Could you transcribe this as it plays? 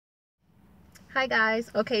Hi guys.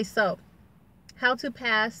 Okay, so how to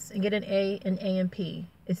pass and get an A in A&P.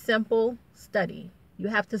 It's simple. Study. You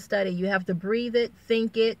have to study. You have to breathe it,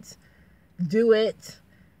 think it, do it.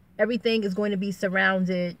 Everything is going to be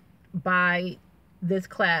surrounded by this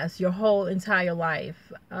class your whole entire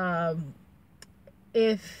life.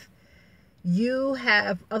 If you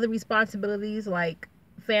have other responsibilities like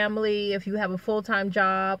family, if you have a full-time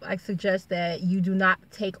job, I suggest that you do not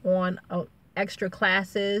take on extra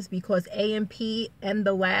classes, because A&P and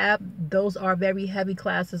the lab, those are very heavy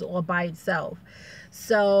classes all by itself.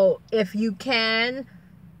 So if you can,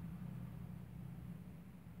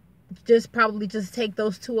 probably just take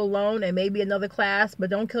those two alone and maybe another class, but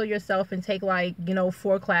don't kill yourself and take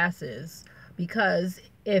 4 classes, because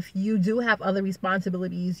if you do have other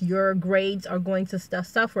responsibilities, your grades are going to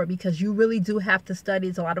suffer, because you really do have to study.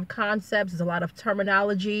 It's a lot of concepts, there's a lot of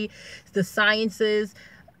terminology, the sciences.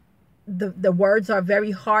 The words are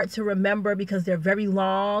very hard to remember because they're very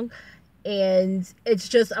long, and it's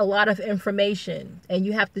just a lot of information, and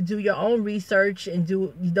you have to do your own research and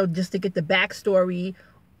do, just to get the backstory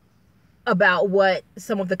about what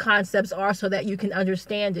some of the concepts are so that you can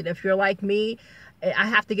understand it. If you're like me, I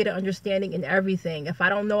have to get an understanding in everything. If I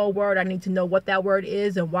don't know a word, I need to know what that word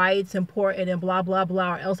is and why it's important and blah, blah,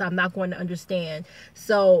 blah, or else I'm not going to understand.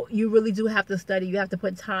 So you really do have to study. You have to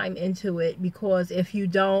put time into it, because if you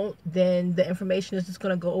don't, then the information is just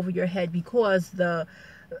going to go over your head, because the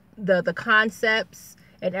concepts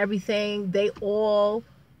and everything, they all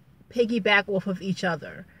piggyback off of each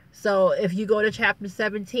other. So if you go to chapter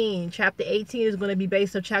 17, chapter 18 is going to be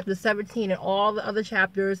based on chapter 17, and all the other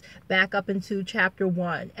chapters back up into chapter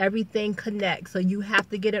 1. Everything connects. So you have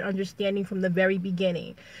to get an understanding from the very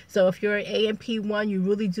beginning. So if you're in A&P 1, you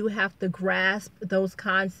really do have to grasp those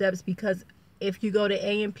concepts, because if you go to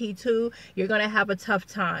A&P 2, you're going to have a tough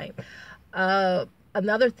time.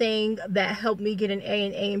 Another thing that helped me get an A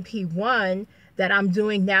in A&P 1 that I'm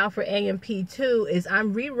doing now for A&P 2 is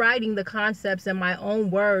I'm rewriting the concepts in my own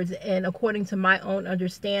words and according to my own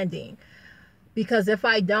understanding. Because if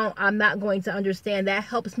I don't, I'm not going to understand. That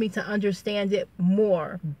helps me to understand it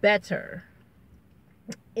better.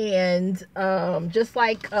 And just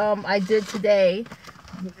like I did today,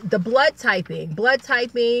 the blood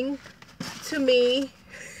typing to me,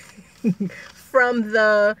 from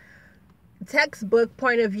the textbook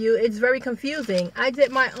point of view, it's very confusing. I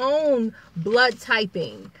did my own blood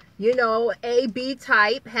typing. AB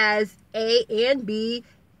type has A and B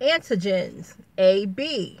antigens.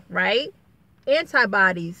 AB, right?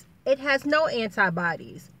 Antibodies, it has no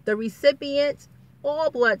antibodies. The recipients, all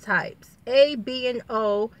blood types, A, B, and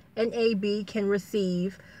O, and AB can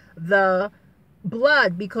receive the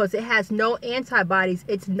blood because it has no antibodies.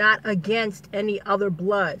 It's not against any other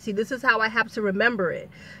blood. See, this is how I have to remember it.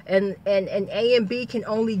 And A and B can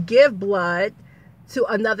only give blood to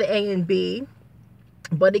another A and B,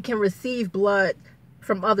 but it can receive blood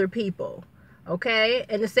from other people. Okay?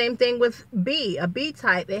 And the same thing with B. A B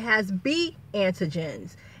type, it has B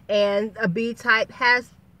antigens, and a B type has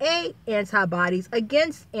A antibodies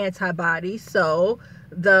against antibodies. So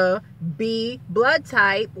the B blood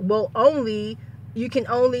type will only,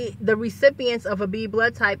 the recipients of a B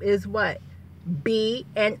blood type is what? B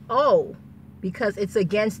and O, because it's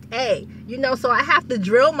against A. So I have to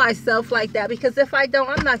drill myself like that, because if I don't,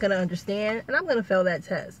 I'm not going to understand, and I'm going to fail that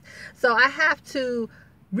test. So I have to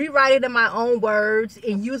rewrite it in my own words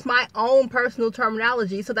and use my own personal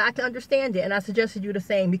terminology so that I can understand it. And I suggested you the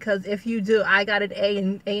same, because if you do, I got an A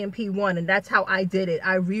in A&P 1, and that's how I did it.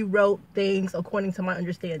 I rewrote things according to my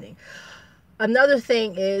understanding. Another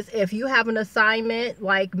thing is, if you have an assignment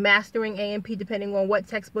like mastering A&P, depending on what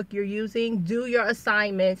textbook you're using, do your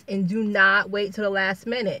assignments and do not wait till the last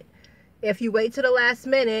minute. If you wait till the last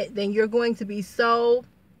minute, then you're going to be so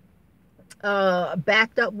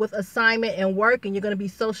backed up with assignment and work, and you're going to be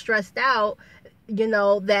so stressed out,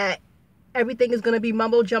 that everything is going to be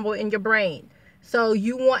mumbo jumbo in your brain. So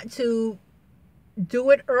you want to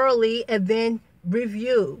do it early and then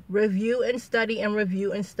review and study, and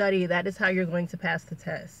review and study. That is how you're going to pass the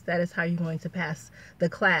test. That is how you're going to pass the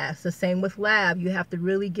class. The same with lab. You have to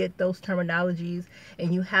really get those terminologies,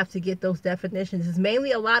 and you have to get those definitions. It's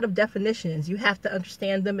mainly a lot of definitions. You have to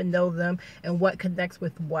understand them and know them, and what connects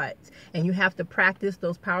with what. And you have to practice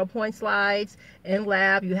those PowerPoint slides in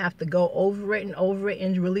lab. You have to go over it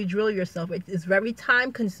and really drill yourself. It's very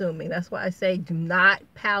time consuming. That's why I say do not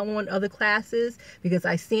pile on other classes, because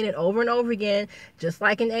I've seen it over and over again. Just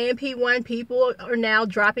like in A&P 1, people are now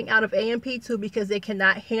dropping out of A&P 2 because they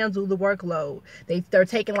cannot handle the workload. They're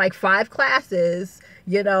taking like 5 classes,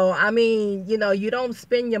 You know, I mean, you know, you don't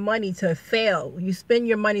spend your money to fail. You spend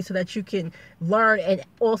your money so that you can learn and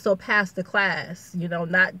also pass the class, you know,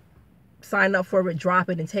 not sign up for it, drop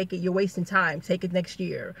it, and take it. You're wasting time. Take it next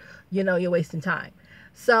year. You know, you're wasting time.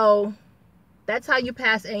 So that's how you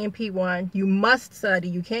pass A&P 1. You must study.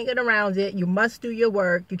 You can't get around it. You must do your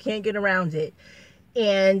work. You can't get around it.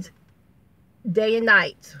 And day and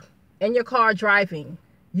night, in your car driving,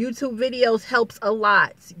 YouTube videos helps a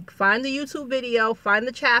lot. Find the YouTube video, find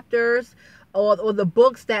the chapters, or the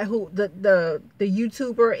books that the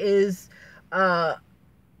YouTuber is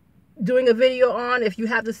doing a video on. If you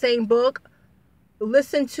have the same book,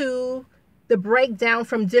 listen to the breakdown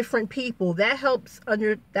from different people. That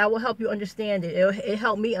will help you understand it. It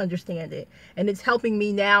helped me understand it, and it's helping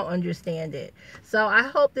me now understand it. So I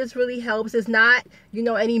hope this really helps. It's not, you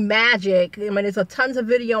know, any magic. I mean, there's a tons of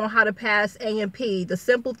video on how to pass A&P. The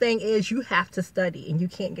simple thing is you have to study, and you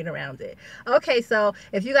can't get around it. Okay, so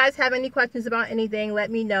if you guys have any questions about anything,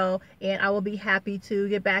 let me know, and I will be happy to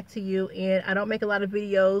get back to you. And I don't make a lot of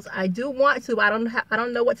videos. I do want to, but I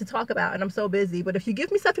don't know what to talk about, and I'm so busy. But if you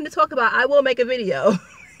give me something to talk about, I will make a video.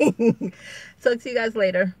 Talk to you guys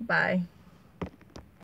later. Bye.